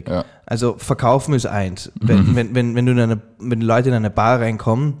schwierig. Ja. Also verkaufen ist eins. Wenn Leute in eine Bar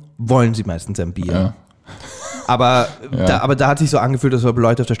reinkommen, wollen sie meistens ein Bier. Ja. Aber da hat sich so angefühlt, als ob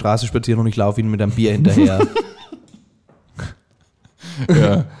Leute auf der Straße spazieren und ich laufe ihnen mit einem Bier hinterher.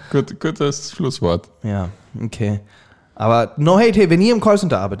 Ja, gutes Schlusswort. Ja, okay. Aber no hate, hey, wenn ihr im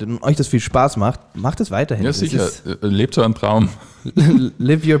Callcenter arbeitet und euch das viel Spaß macht, macht es weiterhin. Ja, sicher. Lebt so einen Traum.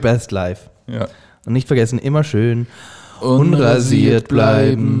 Live your best life. Ja. Und nicht vergessen, immer schön unrasiert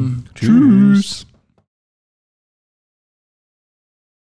bleiben. Tschüss.